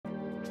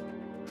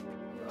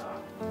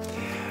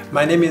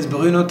My name is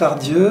Bruno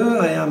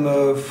Tardieu. I am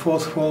a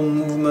Fourth World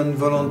Movement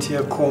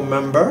Volunteer Corps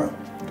member.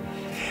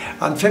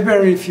 On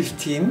February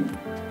 15,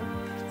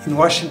 in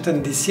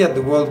Washington, D.C. at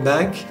the World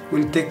Bank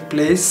will take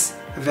place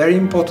a very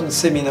important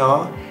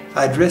seminar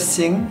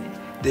addressing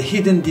the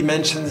hidden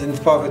dimensions in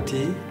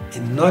poverty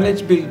in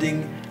knowledge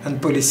building and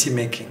policy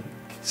making.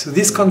 So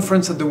this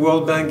conference at the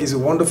World Bank is a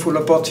wonderful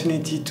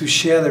opportunity to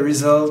share the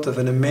result of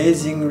an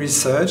amazing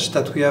research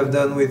that we have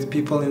done with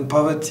people in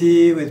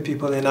poverty, with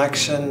people in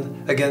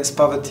action against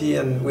poverty,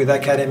 and with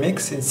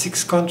academics in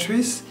 6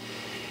 countries.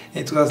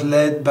 It was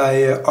led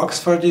by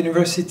Oxford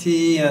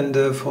University and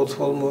the Fourth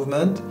World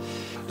Movement.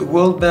 The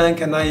World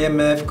Bank and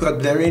IMF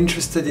got very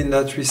interested in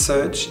that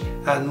research,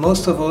 and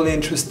most of all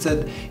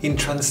interested in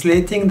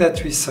translating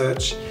that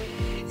research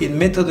in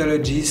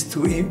methodologies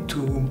to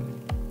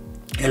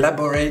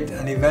elaborate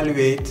and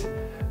evaluate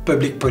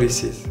public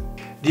policies.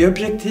 The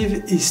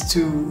objective is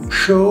to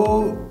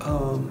show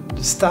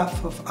the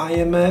staff of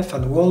IMF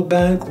and World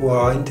Bank, who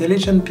are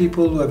intelligent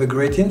people who have a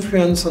great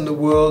influence on the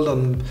world,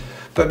 on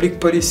public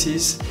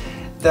policies,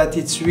 that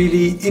it's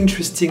really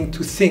interesting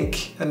to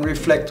think and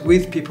reflect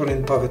with people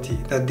in poverty,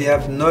 that they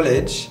have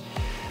knowledge,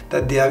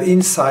 that they have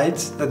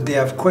insights, that they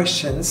have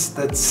questions,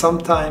 that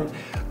sometimes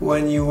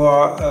when you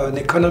are an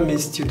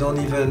economist you don't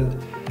even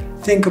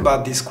think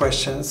about these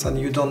questions and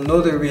you don't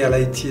know the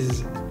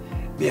realities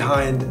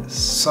behind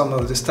some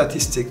of the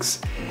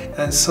statistics.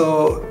 And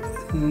so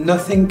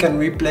nothing can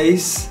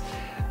replace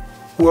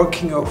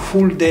working a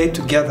full day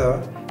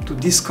together to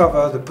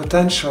discover the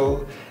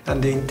potential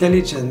and the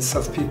intelligence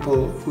of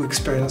people who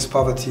experience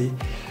poverty.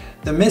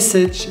 The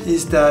message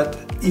is that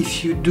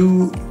if you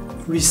do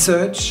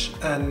research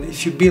and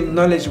if you build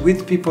knowledge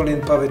with people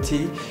in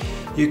poverty,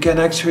 you can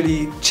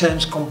actually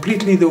change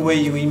completely the way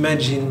you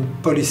imagine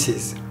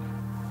policies.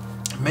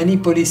 Many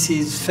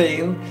policies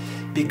fail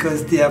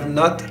because they have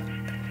not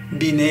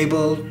been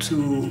able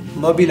to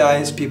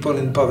mobilize people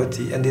in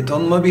poverty, and they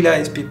don't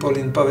mobilize people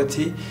in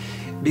poverty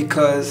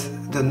because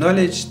the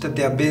knowledge that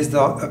they are based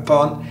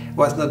upon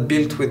was not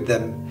built with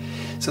them.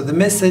 So the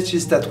message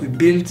is that we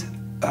build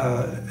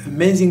an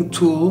amazing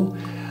tool,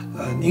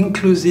 an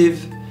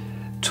inclusive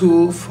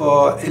tool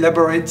for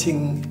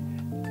elaborating,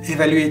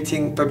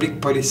 evaluating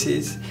public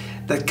policies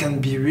that can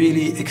be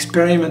really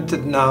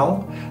experimented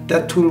now.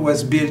 That tool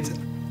was built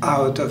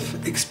out of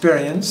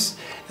experience,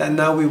 and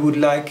now we would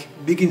like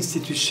big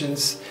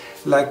institutions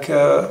like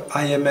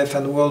IMF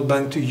and World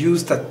Bank to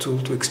use that tool,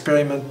 to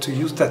experiment, to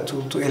use that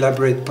tool to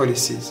elaborate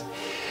policies.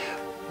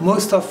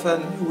 Most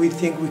often we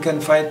think we can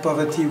fight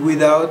poverty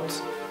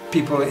without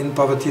people in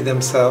poverty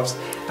themselves,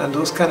 and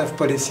those kind of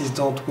policies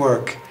don't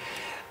work.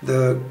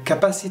 The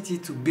capacity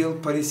to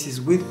build policies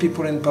with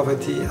people in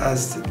poverty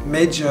has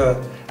major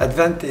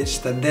advantage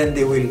that then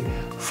they will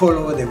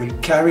follow, they will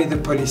carry the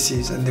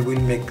policies, and they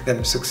will make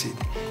them succeed.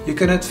 You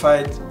cannot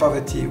fight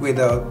poverty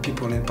without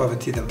people in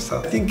poverty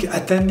themselves. I think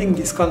attending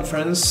this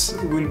conference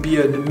will be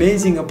an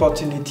amazing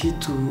opportunity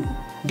to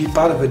be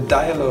part of a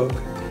dialogue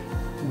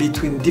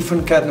between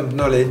different kinds of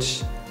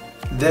knowledge,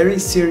 very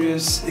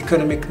serious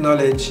economic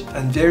knowledge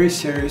and very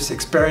serious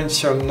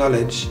experiential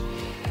knowledge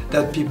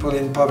that people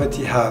in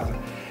poverty have.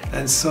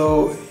 And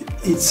so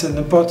it's an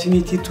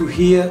opportunity to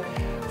hear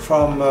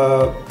from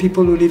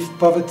people who live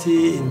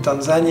poverty in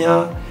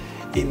Tanzania,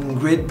 in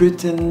Great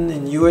Britain,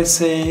 in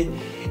USA,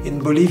 in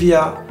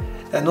Bolivia,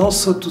 and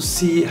also to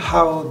see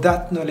how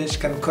that knowledge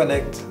can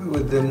connect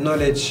with the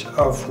knowledge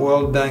of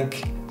World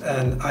Bank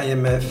and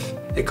IMF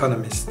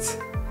economists.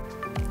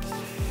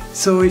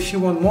 So if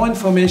you want more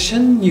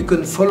information, you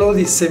can follow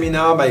this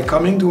seminar by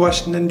coming to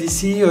Washington,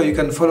 D.C., or you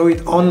can follow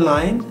it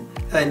online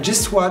and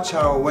just watch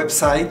our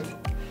website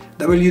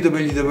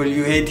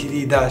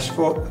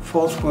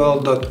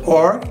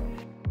www.atd-fourthworld.org